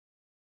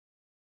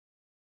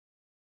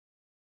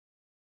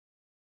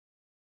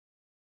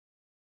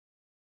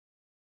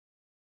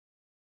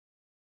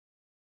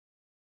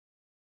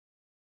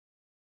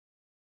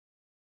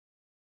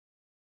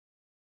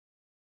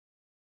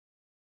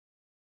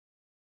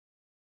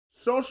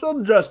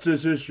Social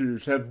justice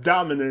issues have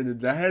dominated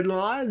the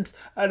headlines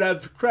and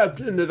have crept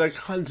into the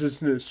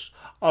consciousness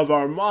of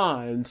our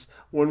minds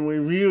when we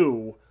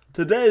view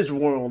today's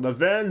world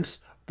events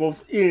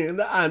both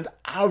in and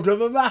out of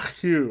a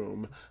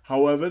vacuum.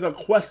 However, the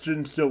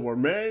question still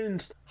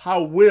remains,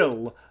 how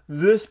will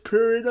this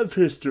period of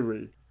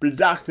history be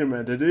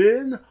documented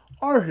in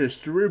our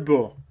history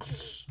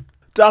books?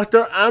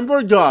 Dr.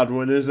 Amber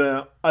Godwin is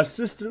an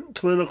assistant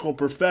clinical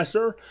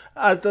professor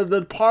at the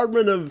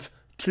Department of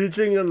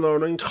Teaching and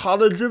Learning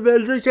College of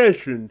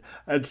Education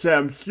at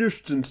Sam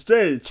Houston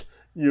State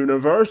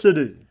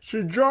University.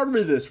 She joined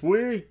me this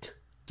week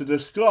to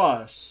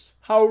discuss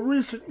how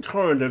recent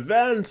current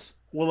events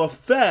will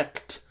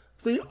affect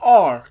the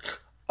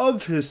arc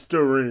of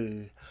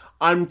history.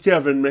 I'm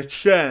Kevin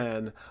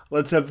McShann.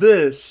 Let's have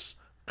this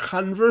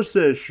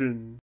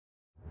conversation.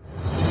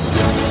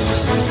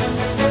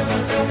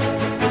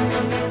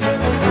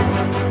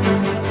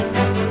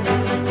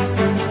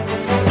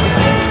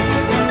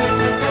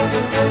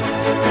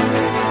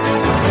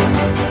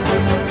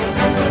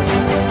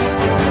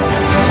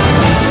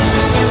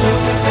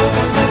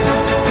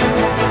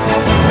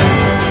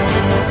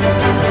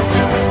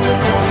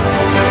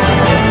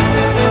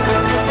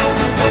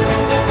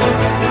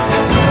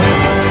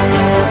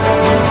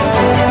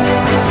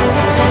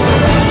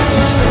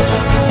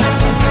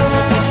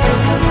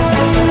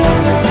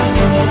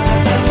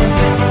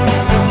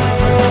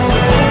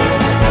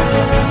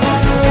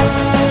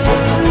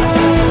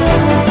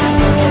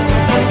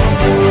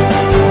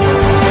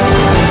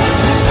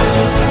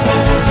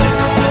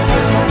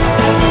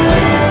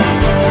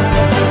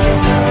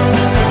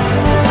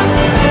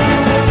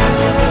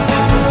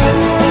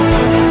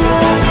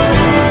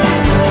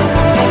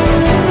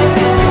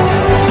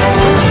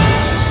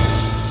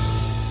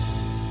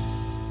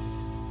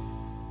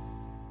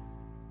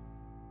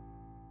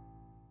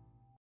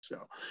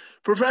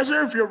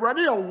 Professor, if you're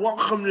ready, I'll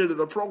welcome you to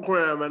the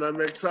program, and I'm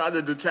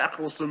excited to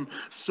tackle some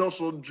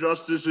social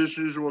justice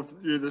issues with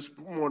you this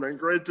morning.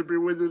 Great to be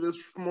with you this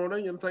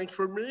morning, and thanks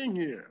for being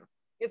here.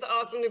 It's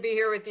awesome to be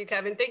here with you,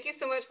 Kevin. Thank you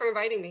so much for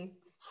inviting me.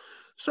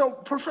 So,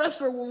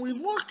 Professor, when we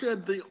look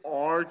at the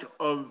arc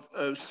of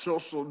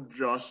social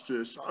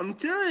justice, I'm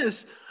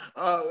curious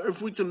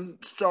if we can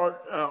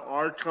start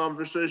our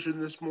conversation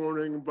this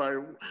morning by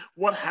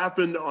what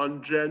happened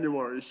on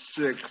January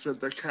 6th at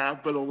the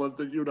Capitol of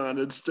the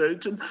United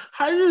States, and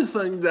how do you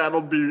think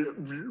that'll be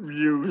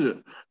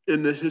viewed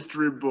in the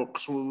history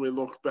books when we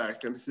look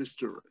back in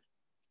history?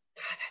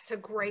 God, that's a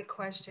great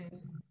question.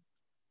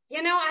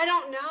 You know, I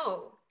don't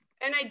know.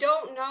 And I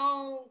don't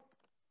know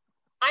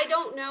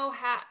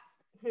how.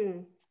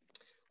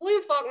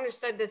 William Faulkner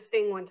said this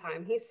thing one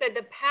time. He said,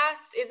 the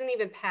past isn't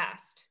even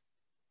past.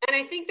 And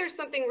I think there's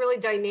something really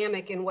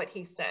dynamic in what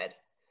he said.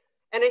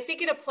 And I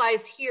think it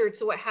applies here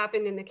to what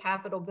happened in the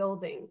Capitol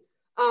building.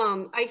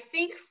 I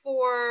think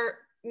for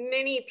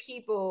many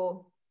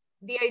people,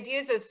 the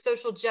ideas of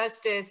social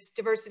justice,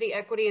 diversity,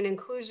 equity, and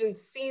inclusion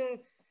seem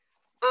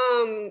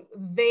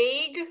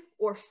vague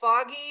or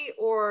foggy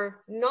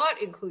or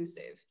not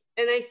inclusive.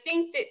 And I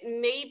think that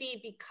maybe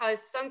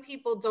because some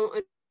people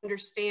don't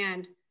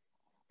understand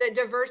that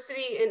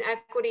diversity and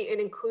equity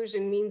and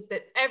inclusion means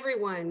that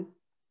everyone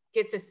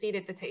gets a seat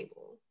at the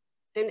table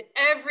and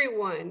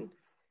everyone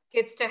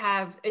gets to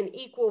have an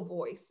equal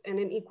voice and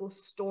an equal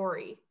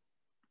story.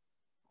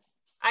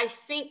 I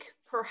think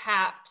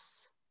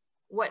perhaps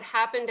what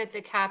happened at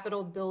the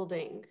Capitol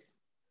building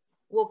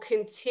will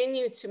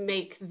continue to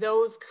make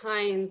those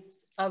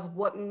kinds of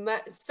what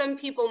some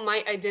people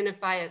might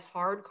identify as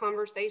hard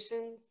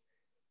conversations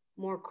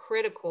more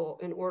critical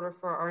in order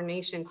for our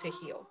nation to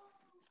heal.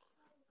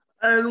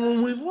 And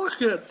when we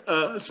look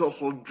at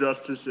social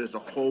justice as a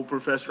whole,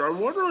 Professor, I'm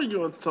wondering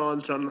your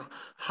thoughts on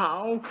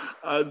how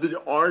the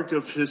arc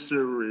of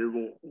history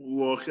will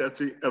look at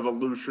the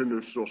evolution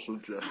of social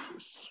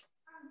justice.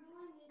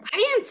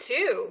 I am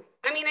too.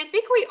 I mean, I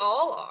think we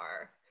all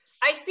are.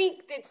 I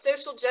think that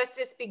social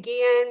justice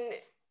began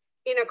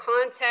in a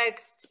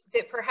context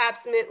that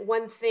perhaps meant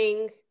one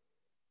thing,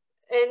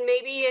 and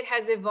maybe it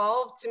has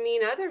evolved to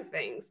mean other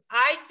things.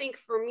 I think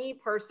for me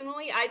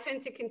personally, I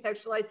tend to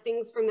contextualize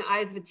things from the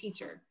eyes of a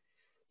teacher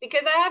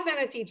because I have been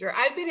a teacher.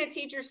 I've been a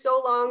teacher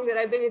so long that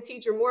I've been a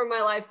teacher more in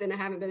my life than I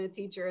haven't been a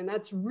teacher. And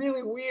that's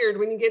really weird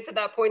when you get to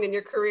that point in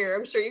your career.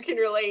 I'm sure you can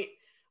relate,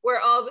 where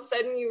all of a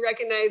sudden you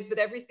recognize that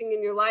everything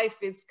in your life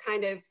is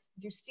kind of,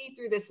 you see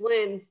through this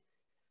lens.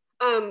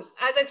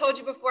 As I told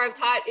you before, I've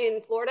taught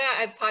in Florida,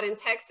 I've taught in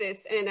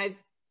Texas, and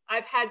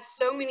I've had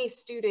so many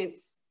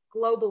students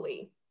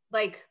globally,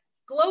 like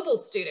global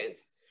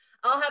students.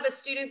 I'll have a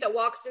student that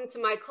walks into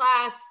my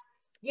class,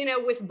 you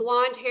know, with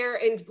blonde hair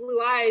and blue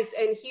eyes,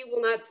 and he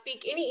will not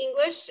speak any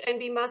English and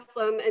be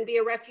Muslim and be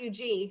a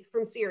refugee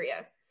from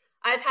Syria.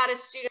 I've had a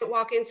student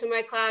walk into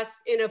my class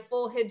in a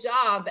full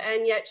hijab,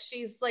 and yet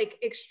she's like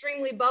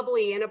extremely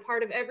bubbly and a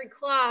part of every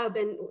club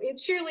and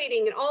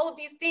cheerleading and all of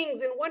these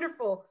things and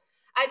wonderful.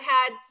 I've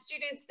had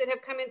students that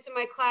have come into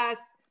my class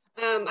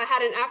I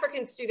had an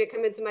African student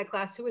come into my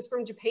class who was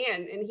from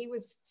Japan, and he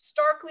was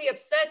starkly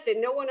upset that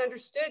no one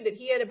understood that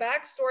he had a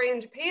backstory in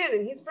Japan,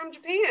 and he's from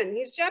Japan.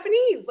 He's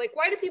Japanese. Like,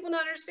 why do people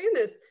not understand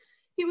this?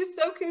 He was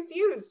so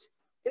confused,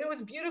 and it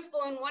was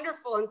beautiful and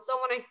wonderful. And so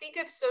when I think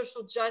of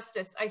social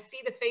justice, I see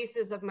the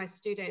faces of my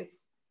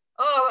students.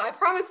 Oh, I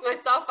promised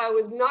myself I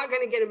was not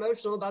going to get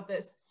emotional about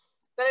this,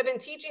 but I've been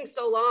teaching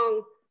so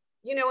long,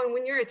 you know, and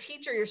when you're a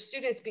teacher, your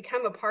students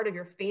become a part of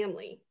your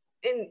family,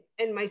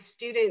 and my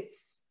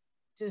students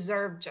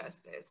deserve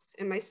justice,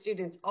 and my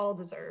students all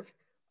deserve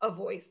a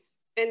voice,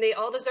 and they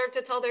all deserve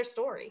to tell their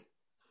story.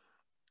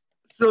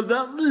 So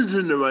that leads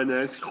into my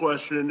next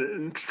question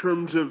in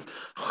terms of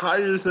how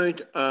you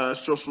think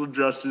social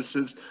justice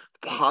has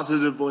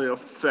positively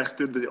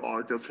affected the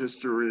arc of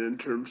history in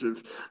terms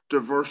of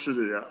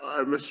diversity.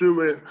 I'm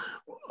assuming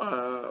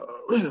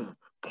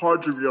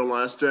part of your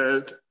last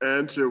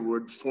answer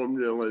would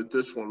formulate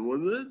this one,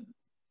 wouldn't it?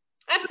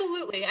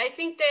 Absolutely. I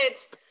think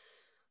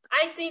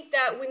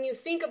that when you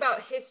think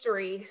about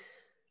history,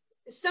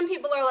 some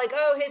people are like,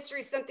 oh,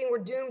 history is something we're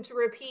doomed to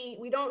repeat.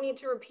 We don't need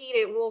to repeat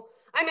it. Well,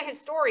 I'm a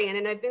historian,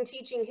 and I've been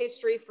teaching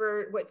history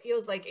for what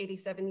feels like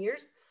 87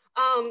 years.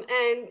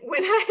 And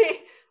when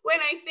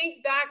I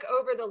think back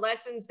over the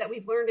lessons that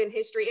we've learned in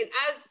history, and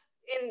as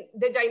in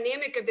the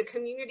dynamic of the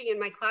community in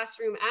my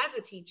classroom as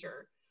a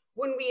teacher,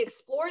 when we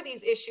explore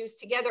these issues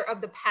together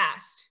of the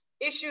past,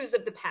 issues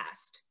of the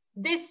past,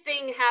 this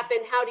thing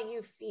happened, how do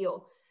you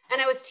feel?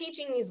 And I was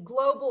teaching these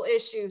global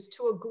issues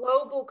to a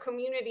global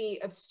community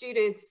of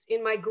students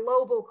in my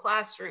global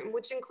classroom,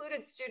 which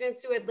included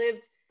students who had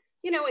lived,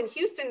 you know, in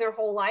Houston their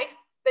whole life,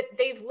 but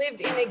they've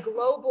lived in a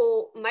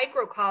global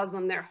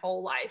microcosm their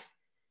whole life.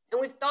 And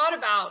we've thought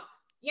about,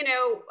 you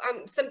know,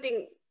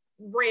 something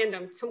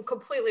random, some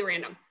completely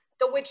random,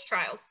 the witch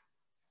trials.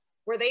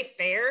 Were they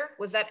fair?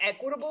 Was that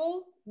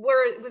equitable?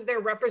 Was there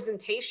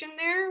representation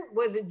there?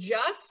 Was it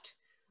just?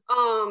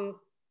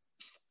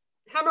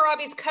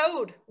 Hammurabi's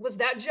code, was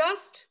that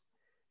just?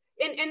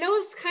 And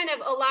those kind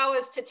of allow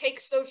us to take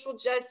social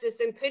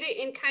justice and put it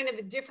in kind of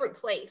a different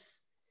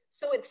place.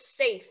 So it's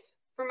safe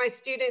for my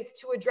students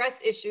to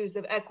address issues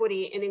of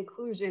equity and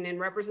inclusion and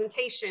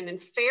representation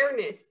and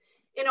fairness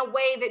in a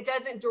way that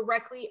doesn't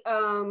directly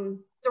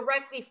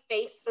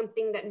face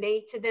something that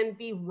may to them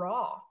be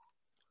raw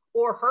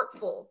or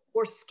hurtful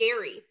or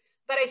scary.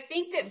 But I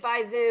think that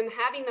by them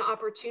having the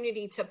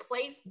opportunity to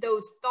place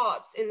those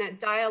thoughts in that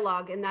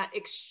dialogue and that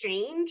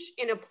exchange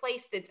in a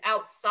place that's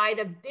outside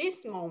of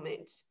this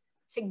moment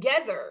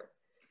together,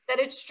 that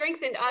it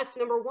strengthened us,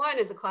 number one,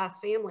 as a class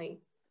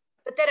family,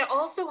 but that it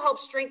also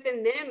helps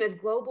strengthen them as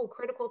global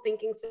critical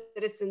thinking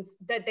citizens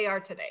that they are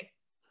today.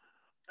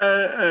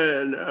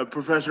 And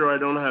Professor, I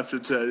don't have to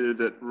tell you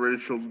that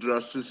racial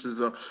justice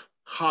is a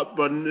hot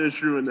button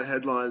issue in the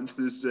headlines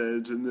these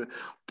days, and the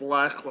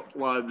Black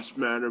Lives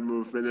Matter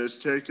movement has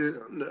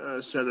taken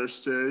center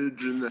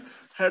stage in the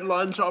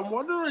headlines. I'm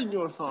wondering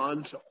your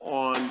thoughts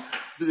on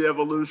the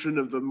evolution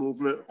of the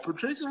movement,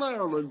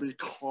 particularly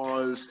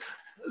because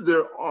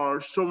there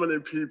are so many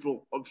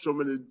people of so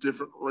many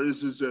different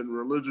races and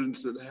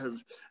religions that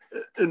have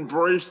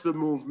embraced the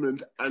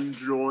movement and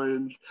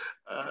joined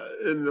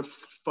in the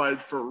fight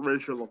for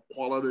racial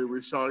equality.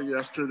 We saw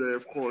yesterday,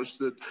 of course,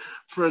 that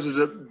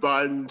President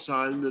Biden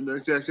signed an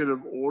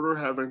executive order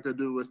having to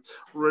do with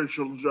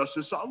racial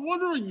justice. I'm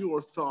wondering your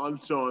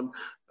thoughts on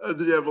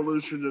the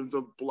evolution of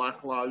the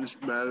Black Lives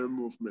Matter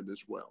movement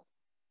as well.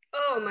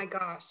 Oh my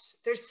gosh,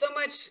 there's so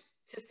much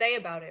to say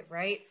about it,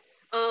 right?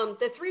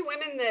 The three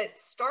women that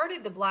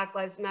started the Black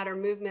Lives Matter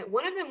movement,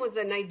 one of them was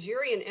a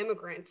Nigerian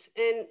immigrant.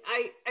 And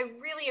I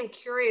really am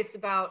curious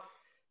about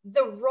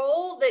the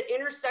role that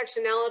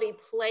intersectionality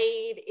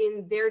played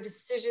in their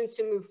decision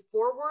to move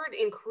forward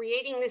in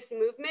creating this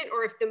movement,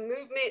 or if the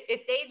movement,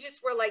 if they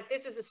just were like,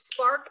 this is a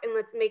spark and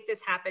let's make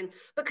this happen,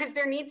 because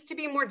there needs to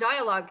be more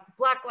dialogue.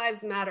 Black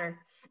Lives Matter.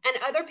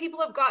 And other people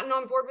have gotten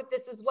on board with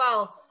this as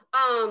well.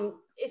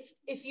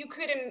 If you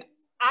could,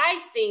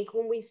 I think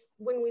when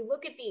we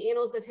look at the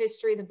annals of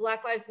history, the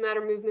Black Lives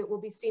Matter movement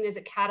will be seen as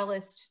a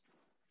catalyst.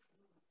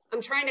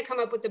 I'm trying to come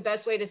up with the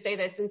best way to say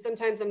this, and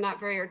sometimes I'm not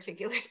very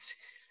articulate.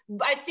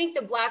 But I think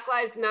the Black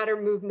Lives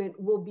Matter movement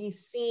will be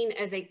seen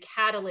as a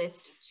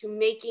catalyst to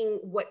making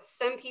what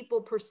some people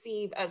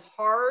perceive as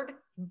hard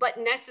but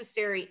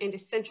necessary and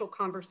essential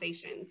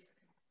conversations.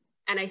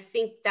 And I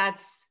think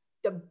that's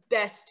the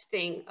best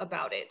thing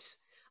about it.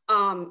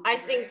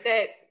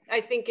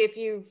 I think if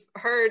you've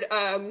heard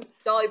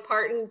Dolly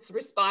Parton's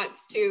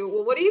response to,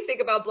 well, what do you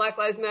think about Black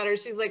Lives Matter?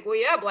 She's like, well,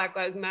 yeah, Black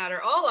Lives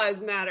Matter. All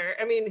lives matter.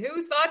 I mean,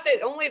 who thought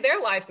that only their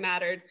life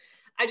mattered?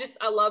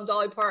 I love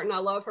Dolly Parton. I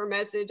love her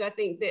message. I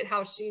think that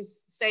how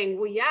she's saying,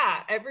 well,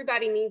 yeah,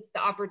 everybody needs the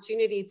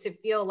opportunity to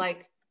feel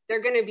like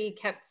they're going to be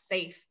kept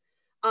safe.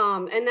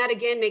 And that,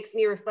 again, makes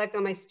me reflect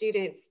on my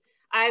students.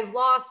 I've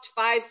lost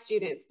 5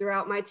 students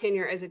throughout my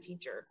tenure as a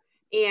teacher.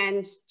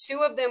 And 2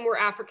 of them were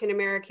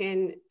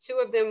African-American, 2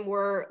 of them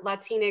were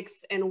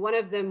Latinx, and 1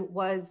 of them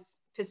was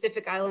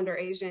Pacific Islander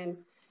Asian.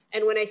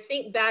 And when I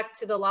think back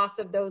to the loss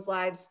of those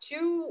lives,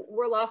 2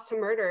 were lost to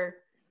murder.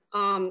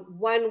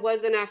 One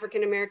was an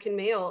African-American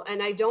male.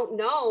 And I don't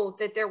know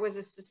that there was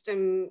a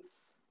system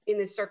in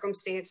the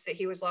circumstance that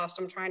he was lost.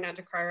 I'm trying not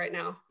to cry right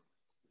now.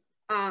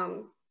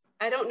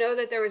 I don't know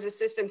that there was a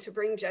system to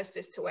bring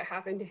justice to what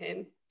happened to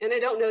him. And I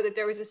don't know that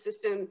there was a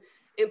system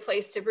in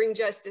place to bring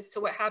justice to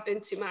what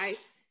happened to my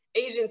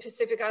Asian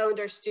Pacific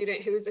Islander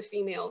student who was a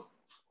female.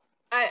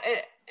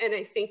 And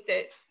I think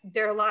that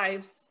their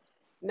lives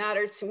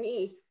matter to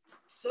me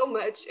so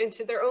much, and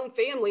to their own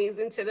families,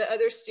 and to the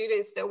other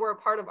students that were a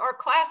part of our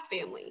class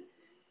family.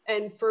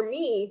 And for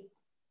me,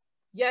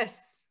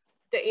 yes,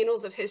 the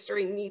annals of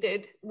history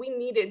we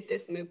needed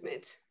this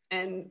movement.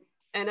 And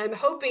I'm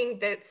hoping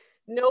that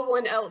no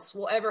one else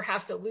will ever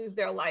have to lose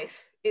their life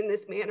in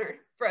this manner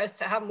for us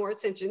to have more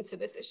attention to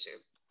this issue.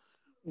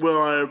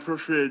 Well, I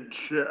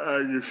appreciate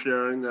you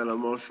sharing that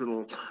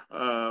emotional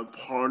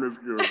part of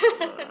your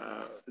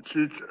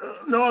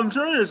No, I'm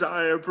serious.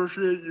 I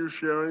appreciate you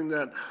sharing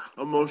that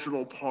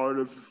emotional part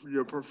of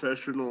your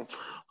professional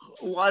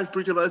life,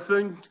 because I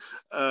think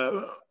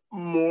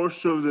more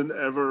so than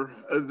ever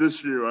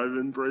this year, I've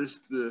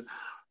embraced the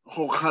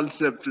whole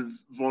concept of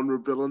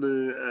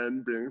vulnerability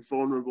and being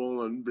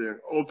vulnerable and being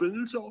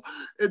open. So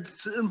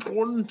it's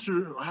important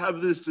to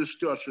have these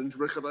discussions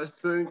because I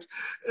think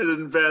it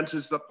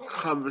advances the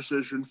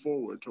conversation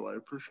forward. So I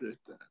appreciate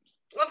that.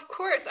 Of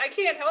course, I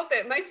can't help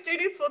it. My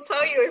students will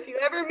tell you, if you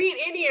ever meet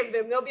any of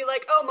them, they'll be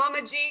like, oh,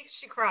 Mama G,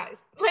 she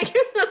cries. Like,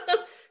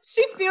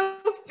 she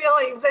feels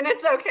feelings and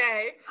it's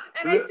okay.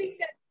 And I think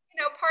that,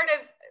 part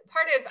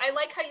of, I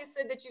like how you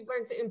said that you've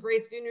learned to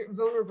embrace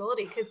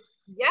vulnerability, because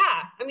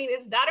yeah, I mean,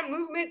 is that a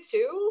movement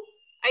too?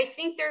 I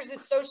think there's a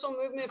social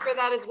movement for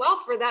that as well,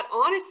 for that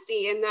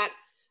honesty and that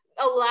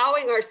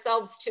allowing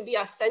ourselves to be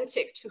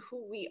authentic to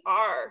who we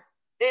are.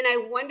 And I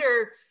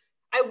wonder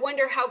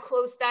how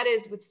close that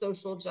is with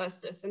social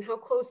justice and how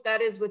close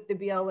that is with the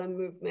BLM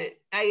movement.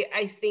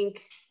 I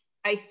think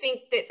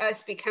that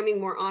us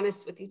becoming more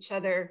honest with each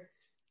other,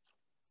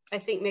 I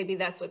think maybe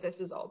that's what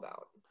this is all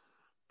about.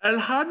 And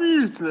how do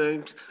you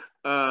think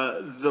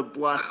the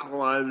Black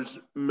Lives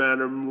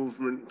Matter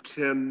movement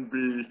can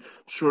be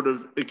sort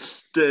of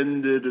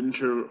extended in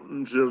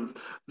terms of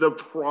the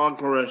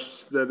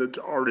progress that it's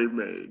already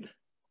made?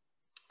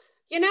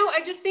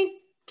 I just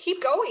think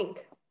keep going.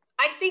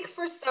 I think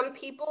for some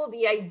people,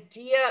 the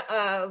idea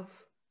of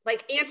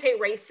like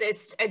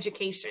anti-racist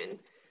education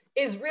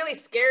is really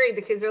scary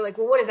because they're like,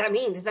 well, what does that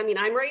mean? Does that mean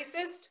I'm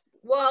racist?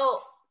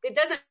 Well, it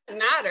doesn't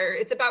matter.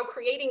 It's about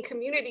creating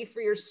community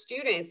for your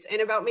students and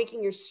about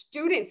making your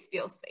students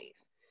feel safe.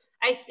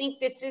 I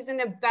think this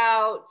isn't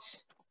about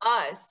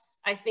us.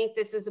 I think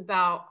this is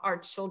about our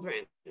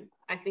children.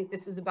 I think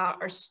this is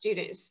about our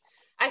students.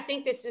 I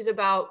think this is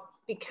about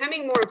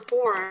becoming more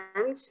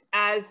informed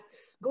as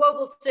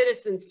global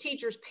citizens,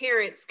 teachers,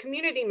 parents,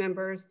 community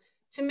members,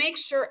 to make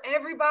sure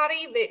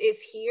everybody that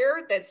is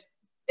here, that's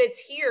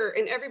here,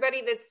 and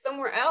everybody that's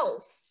somewhere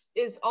else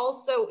is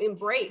also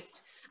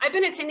embraced. I've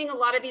been attending a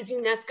lot of these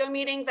UNESCO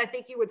meetings. I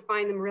think you would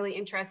find them really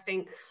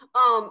interesting,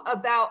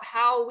 about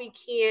how we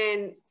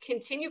can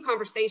continue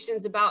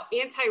conversations about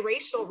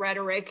anti-racial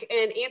rhetoric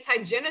and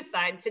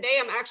anti-genocide. Today,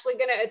 I'm actually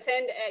going to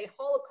attend a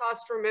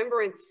Holocaust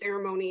remembrance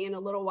ceremony in a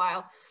little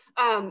while.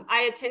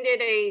 I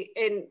attended a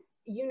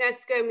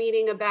UNESCO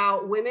meeting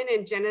about women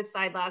and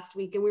genocide last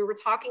week, and we were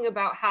talking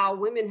about how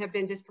women have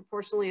been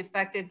disproportionately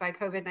affected by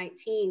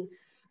COVID-19.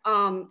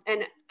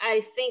 And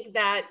I think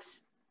that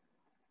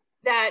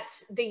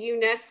the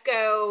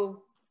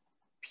UNESCO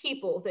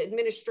people, the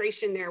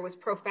administration there, was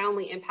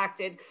profoundly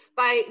impacted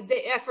by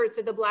the efforts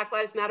of the Black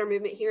Lives Matter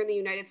movement here in the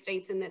United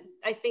States. And that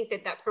I think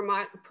that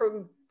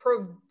promoted,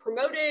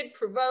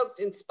 provoked,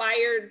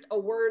 inspired, a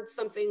word,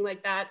 something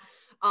like that,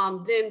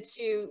 them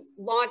to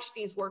launch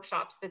these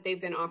workshops that they've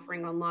been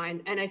offering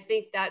online. And I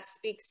think that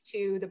speaks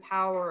to the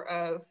power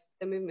of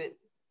the movement.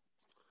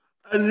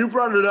 And you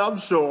brought it up,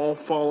 so I'll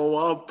follow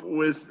up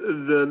with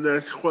the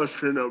next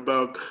question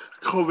about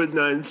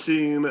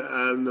COVID-19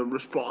 and the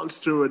response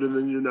to it in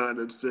the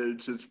United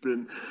States. It's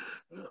been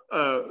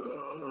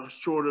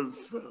sort of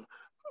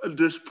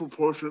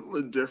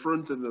disproportionately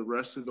different than the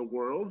rest of the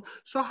world.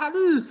 So how do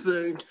you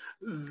think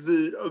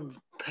the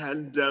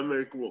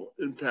pandemic will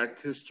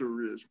impact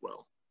history as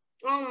well?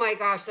 Oh my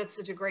gosh, that's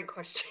such a great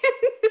question.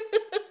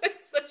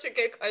 Such a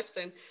good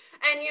question.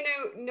 And,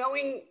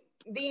 knowing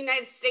the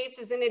United States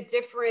is we're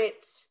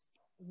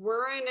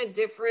in a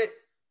different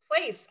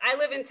place. I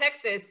live in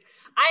Texas.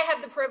 I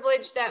have the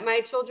privilege that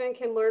my children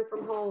can learn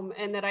from home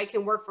and that I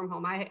can work from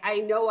home. I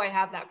know I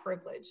have that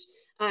privilege.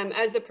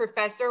 As a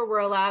professor, we're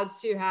allowed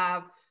to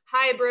have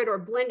hybrid or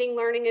blending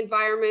learning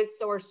environments,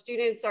 so our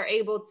students are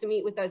able to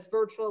meet with us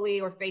virtually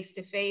or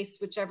face-to-face,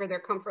 whichever their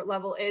comfort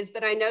level is.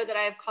 But I know that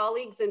I have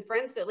colleagues and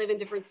friends that live in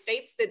different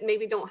states that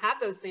maybe don't have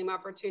those same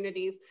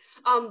opportunities.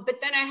 But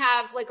then I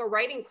have like a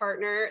writing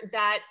partner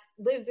that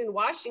lives in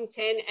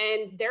Washington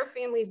and their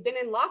family's been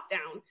in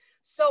lockdown.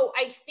 So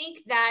I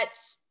think that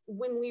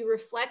when we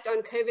reflect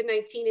on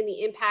COVID-19 and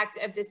the impact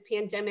of this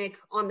pandemic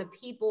on the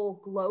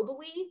people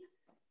globally,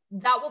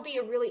 that will be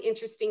a really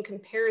interesting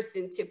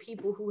comparison to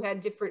people who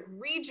had different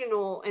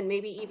regional and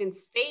maybe even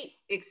state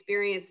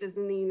experiences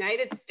in the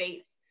United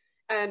States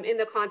in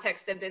the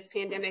context of this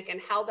pandemic,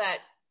 and how that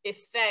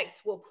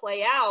effect will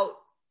play out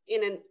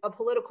in a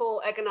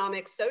political,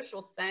 economic,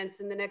 social sense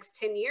in the next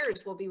 10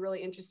 years will be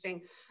really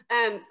interesting.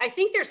 I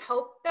think there's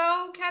hope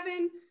though,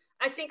 Kevin.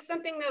 I think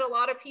something that a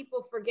lot of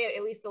people forget,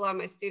 at least a lot of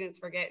my students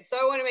forget, so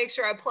I want to make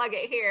sure I plug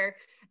it here,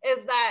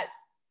 is that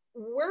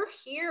we're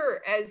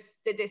here as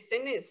the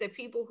descendants of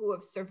people who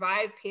have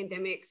survived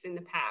pandemics in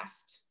the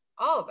past,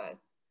 all of us.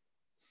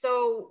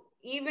 So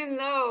even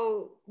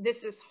though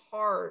this is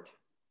hard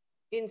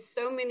in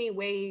so many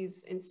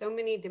ways, in so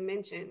many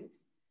dimensions,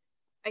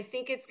 I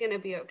think it's going to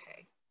be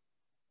okay.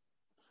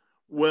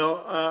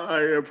 Well, I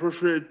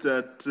appreciate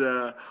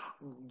that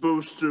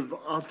boost of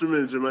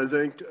optimism. I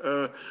think,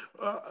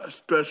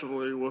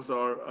 especially with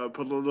our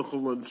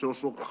political and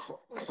social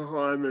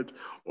climate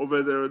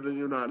over there in the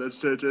United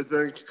States, I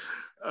think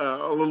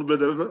a little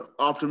bit of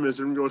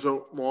optimism goes a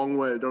long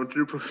way, don't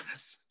you,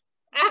 Professor?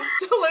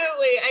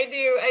 Absolutely, I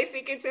do. I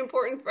think it's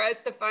important for us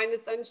to find the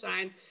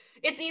sunshine.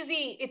 It's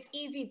easy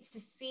to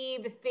see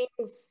the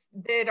things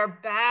that are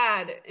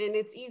bad, and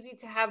it's easy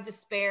to have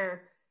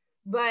despair.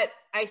 But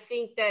I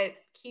think that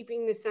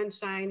keeping the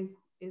sunshine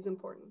is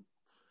important.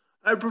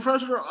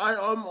 Professor, I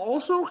am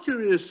also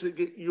curious to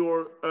get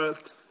your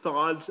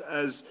thoughts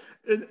as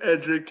an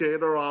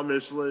educator.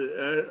 Obviously,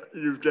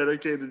 you've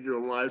dedicated your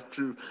life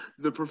to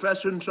the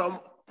profession. So I'm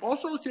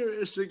also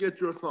curious to get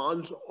your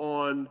thoughts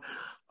on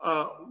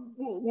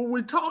when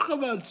we talk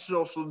about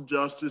social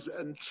justice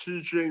and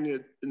teaching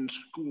it in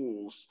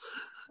schools.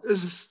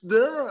 Is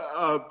there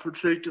a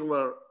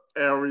particular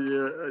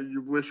area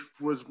you wish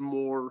was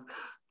more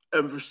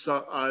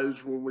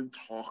emphasized when we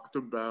talked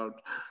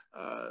about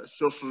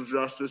social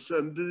justice?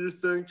 And do you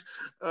think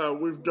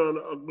we've done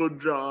a good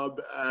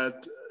job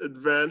at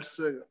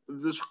advancing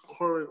this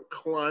current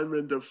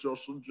climate of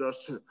social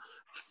justice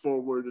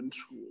forward in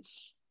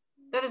schools?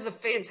 That is a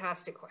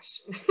fantastic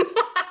question.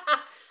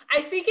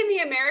 I think in the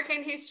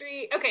American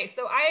history, okay,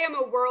 so I am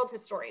a world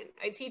historian.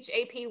 I teach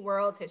AP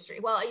World History.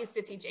 Well, I used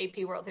to teach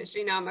AP World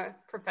History. Now I'm a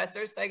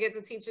professor, so I get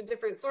to teach a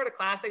different sort of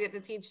class. I get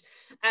to teach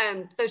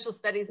social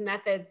studies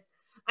methods.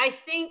 I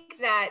think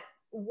that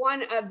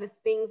one of the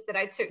things that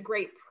I took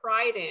great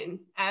pride in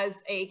as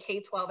a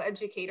K-12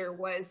 educator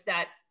was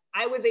that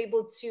I was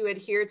able to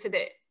adhere to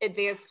the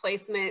advanced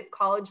placement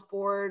college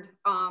board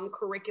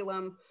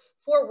curriculum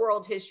for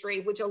world history,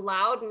 which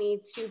allowed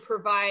me to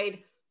provide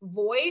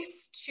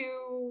voice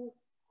to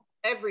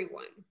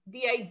everyone.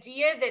 The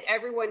idea that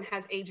everyone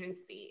has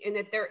agency and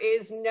that there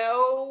is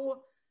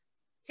no,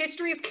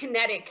 history is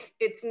kinetic,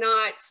 it's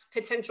not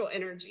potential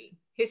energy.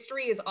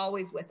 History is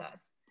always with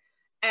us.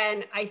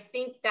 And I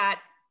think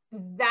that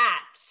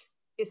that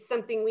is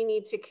something we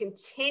need to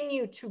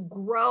continue to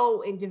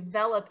grow and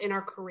develop in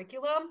our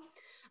curriculum.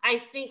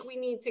 I think we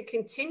need to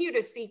continue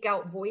to seek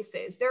out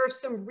voices. There are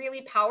some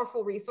really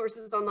powerful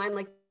resources online,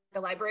 like the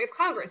Library of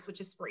Congress,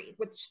 which is free,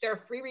 which there are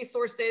free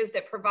resources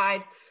that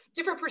provide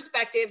different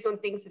perspectives on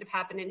things that have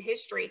happened in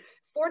history.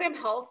 Fordham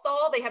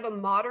Halsall, they have a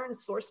modern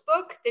source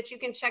book that you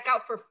can check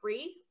out for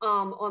free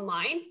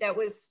online that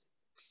was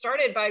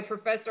started by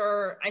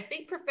Professor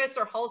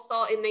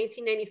Halsall in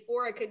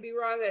 1994. I could be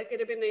wrong. It could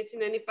have been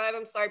 1995.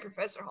 I'm sorry,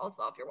 Professor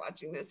Halsall, if you're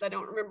watching this. I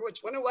don't remember which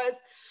one it was.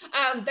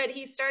 But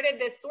he started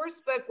this source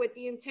book with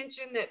the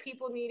intention that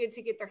people needed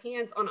to get their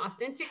hands on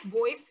authentic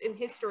voice in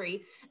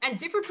history and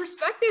different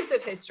perspectives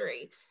of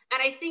history. And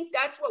I think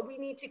that's what we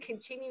need to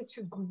continue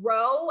to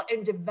grow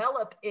and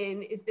develop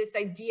in, is this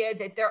idea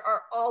that there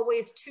are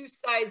always two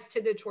sides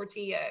to the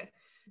tortilla.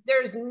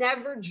 There's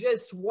never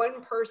just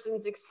one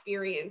person's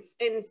experience.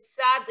 And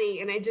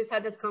sadly, and I just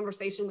had this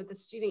conversation with a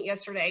student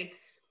yesterday,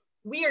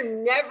 we are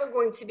never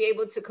going to be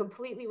able to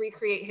completely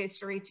recreate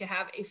history to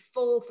have a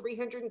full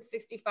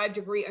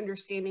 365-degree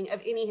understanding of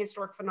any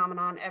historic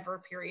phenomenon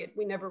ever, period.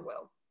 We never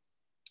will.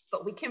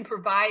 But we can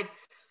provide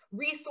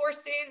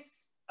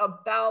resources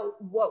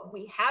about what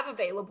we have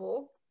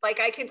available.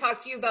 Like I can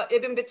talk to you about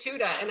Ibn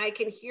Battuta, and I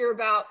can hear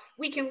about,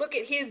 we can look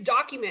at his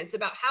documents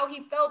about how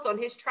he felt on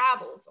his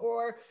travels,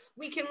 or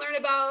we can learn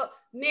about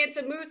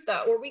Mansa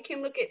Musa, or we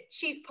can look at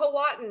Chief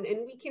Powhatan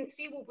and we can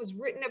see what was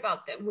written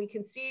about them. We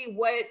can see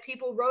what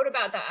people wrote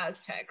about the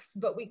Aztecs,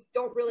 but we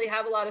don't really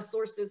have a lot of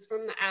sources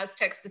from the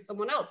Aztecs to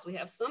someone else. We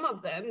have some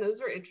of them, those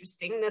are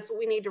interesting, and that's what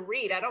we need to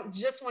read. I don't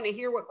just want to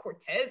hear what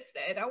Cortez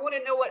said, I want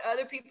to know what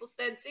other people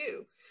said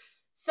too.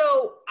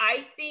 So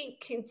I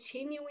think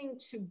continuing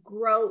to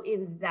grow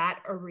in that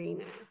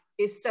arena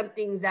is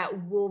something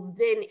that will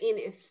then in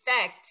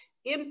effect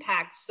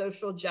impact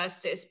social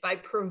justice by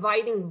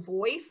providing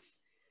voice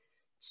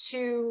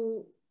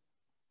to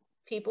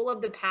people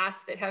of the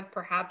past that have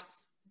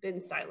perhaps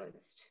been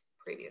silenced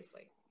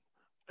previously.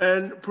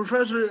 And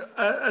Professor,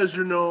 as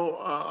you know,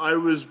 I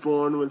was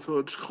born with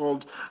what's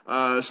called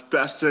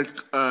spastic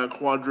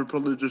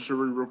quadriplegic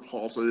cerebral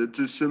palsy. It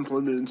just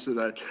simply means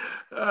that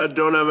I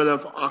don't have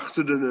enough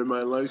oxygen in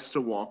my legs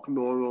to walk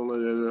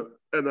normally, and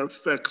and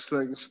affects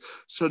things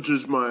such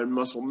as my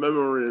muscle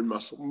memory and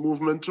muscle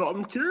movement. So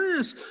I'm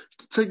curious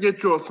to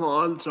get your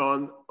thoughts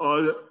on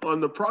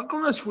the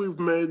progress we've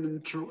made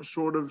in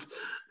sort of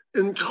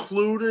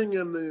including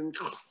and the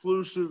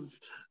inclusive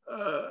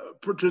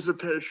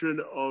participation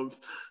of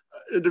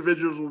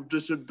individuals with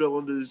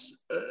disabilities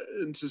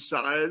in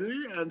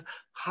society, and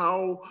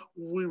how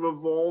we've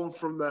evolved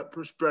from that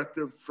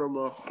perspective, from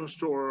a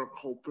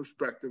historical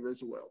perspective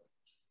as well.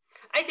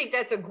 I think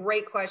that's a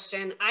great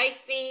question. I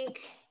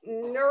think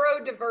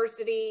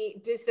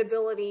neurodiversity,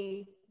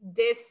 disability,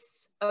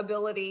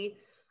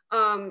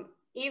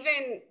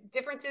 even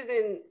differences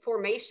in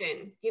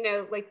formation,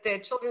 like the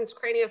Children's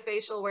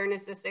Craniofacial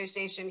Awareness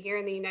Association here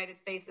in the United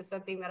States is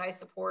something that I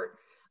support.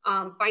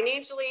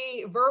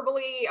 Financially,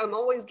 verbally, I'm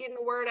always getting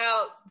the word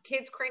out.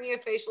 Kids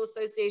Craniofacial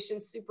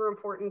Association, super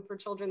important for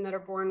children that are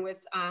born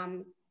with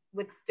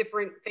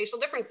different facial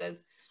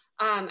differences.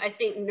 I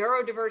think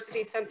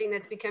neurodiversity is something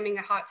that's becoming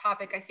a hot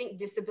topic. I think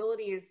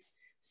disability is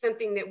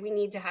something that we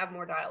need to have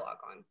more dialogue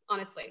on,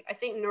 honestly. I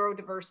think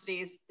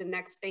neurodiversity is the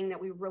next thing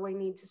that we really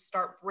need to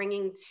start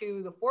bringing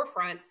to the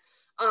forefront.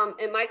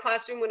 In my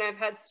classroom, when I've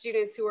had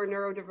students who are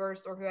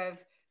neurodiverse or who have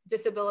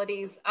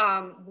disabilities,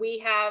 we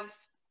have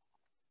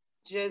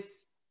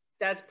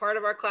that's part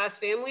of our class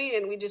family,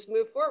 and we just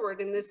move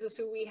forward, and this is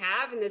who we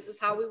have, and this is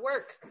how we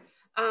work.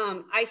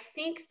 I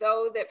think,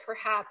 though, that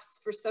perhaps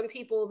for some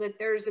people that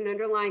there's an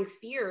underlying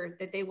fear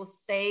that they will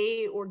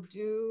say or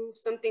do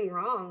something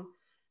wrong.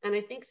 And I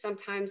think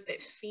sometimes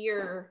that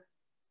fear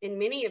in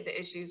many of the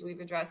issues we've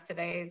addressed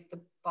today is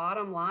the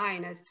bottom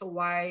line as to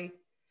why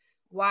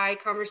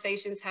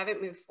conversations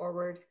haven't moved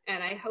forward.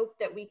 And I hope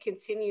that we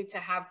continue to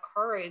have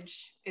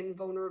courage and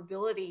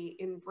vulnerability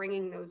in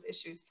bringing those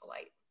issues to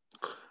light.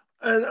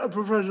 And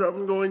Professor,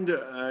 I'm going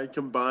to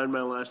combine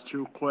my last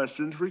two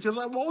questions because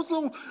I'm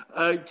also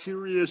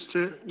curious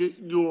to get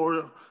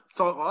your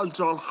thoughts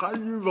on how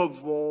you've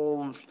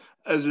evolved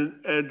as an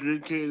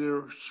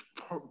educator,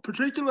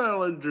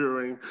 particularly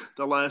during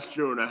the last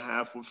year and a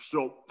half with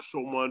so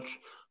much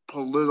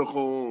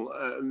political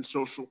and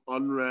social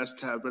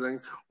unrest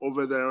happening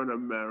over there in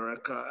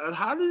America. And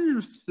how do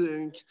you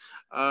think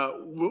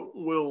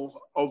we'll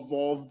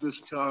evolve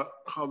this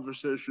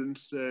conversation,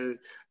 say,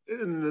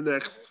 in the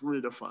next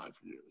 3 to 5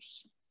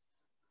 years?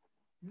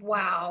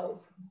 Wow.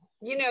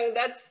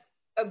 That's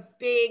a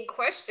big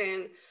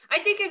question. I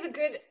think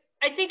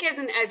as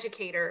an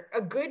educator,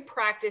 a good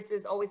practice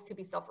is always to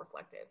be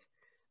self-reflective.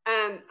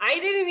 I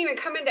didn't even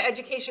come into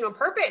education on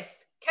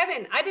purpose.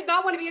 Kevin, I did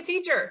not want to be a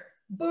teacher.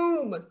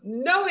 Boom,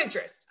 no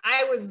interest.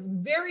 I was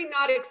very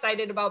not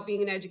excited about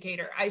being an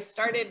educator. I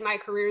started my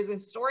career as a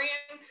historian,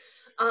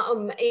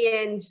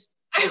 and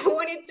I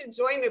wanted to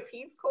join the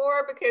Peace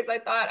Corps because I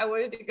thought I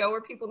wanted to go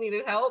where people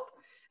needed help.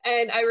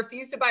 And I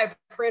refused to buy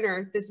a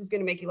printer. This is going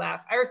to make you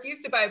laugh. I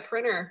refused to buy a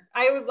printer.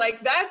 I was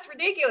like, that's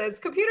ridiculous.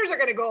 Computers are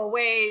going to go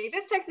away.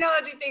 This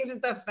technology thing's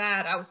just a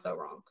fad. I was so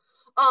wrong.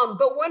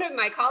 But one of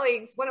my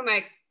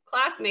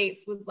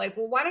classmates was like,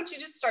 well, why don't you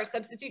just start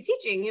substitute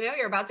teaching?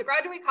 You're about to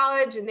graduate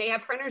college and they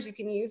have printers you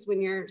can use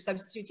when you're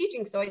substitute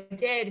teaching. So I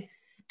did.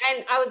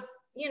 And I was,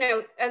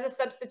 as a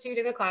substitute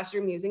in a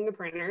classroom using the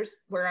printers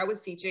where I was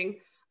teaching,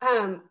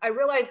 I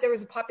realized there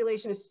was a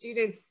population of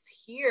students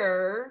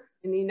here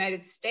in the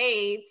United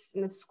States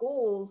in the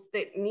schools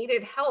that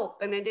needed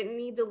help, and I didn't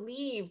need to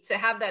leave to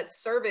have that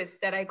service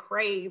that I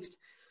craved.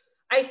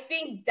 I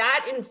think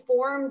that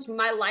informed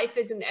my life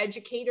as an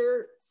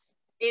educator.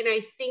 And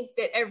I think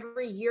that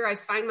every year I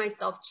find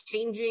myself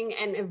changing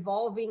and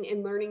evolving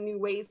and learning new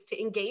ways to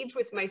engage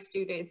with my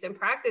students and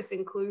practice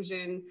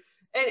inclusion.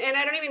 And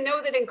I don't even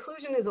know that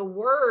inclusion is a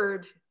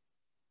word,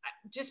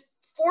 just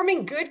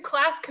forming good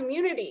class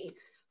community,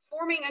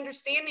 forming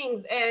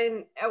understandings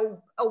and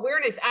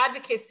awareness,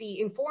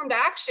 advocacy, informed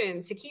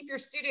action to keep your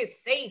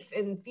students safe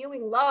and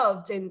feeling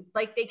loved and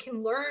like they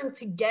can learn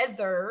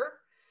together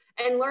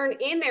and learn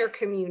in their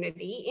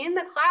community, in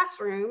the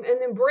classroom,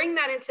 and then bring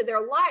that into their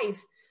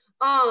life.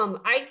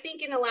 I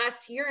think in the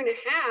last year and a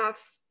half,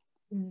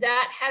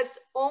 that has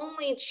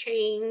only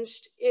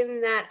changed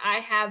in that I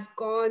have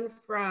gone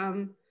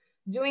from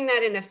doing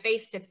that in a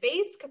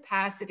face-to-face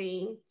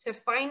capacity to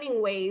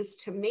finding ways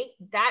to make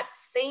that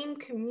same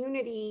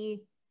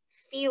community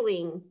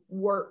feeling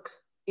work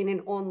in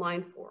an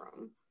online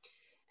forum.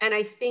 And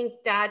I think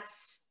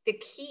that's the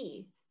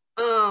key.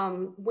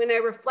 When I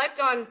reflect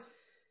on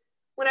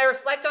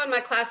my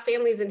class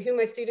families and who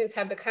my students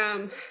have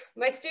become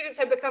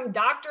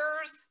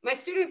doctors. My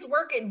students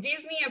work at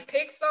Disney and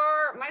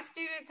Pixar. My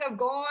students have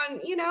gone,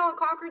 and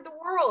conquered the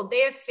world.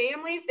 They have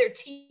families, they're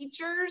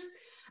teachers.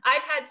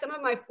 I've had some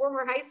of my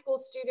former high school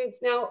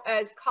students now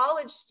as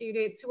college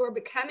students who are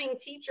becoming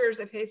teachers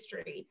of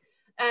history.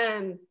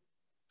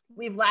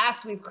 We've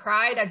laughed, we've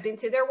cried, I've been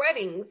to their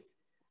weddings.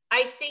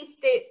 I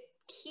think that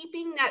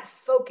keeping that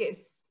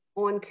focus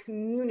on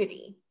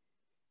community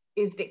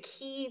is the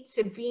key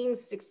to being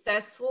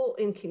successful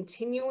in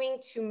continuing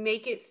to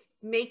make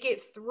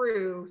it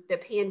through the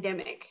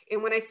pandemic.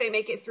 And when I say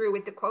make it through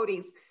with the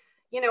quoties,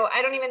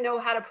 I don't even know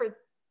how to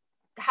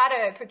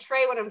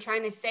portray what I'm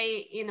trying to say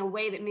in a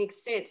way that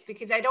makes sense,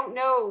 because I don't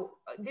know,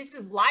 this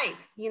is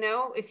life, you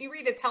know. If you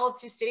read A Tale of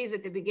Two Cities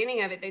at the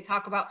beginning of it, they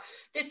talk about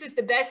this is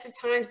the best of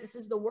times, this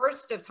is the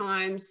worst of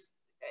times.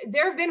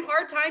 There have been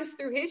hard times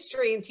through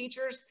history, and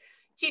teachers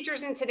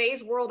in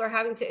today's world are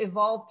having to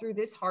evolve through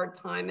this hard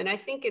time. And I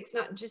think it's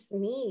not just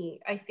me.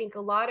 I think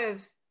a lot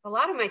of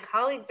my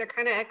colleagues are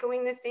kind of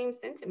echoing the same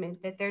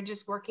sentiment, that they're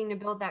just working to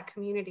build that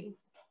community.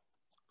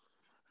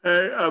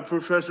 Hey,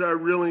 Professor, I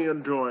really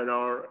enjoyed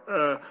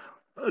our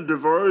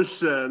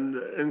diverse and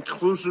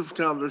inclusive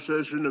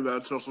conversation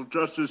about social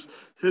justice,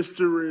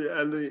 history,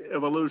 and the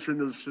evolution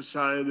of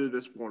society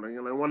this morning.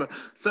 And I want to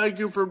thank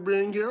you for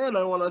being here, and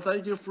I want to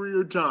thank you for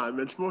your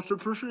time. It's most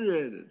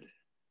appreciated.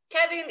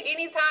 Kevin,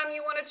 anytime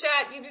you want to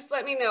chat, you just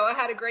let me know. I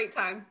had a great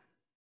time.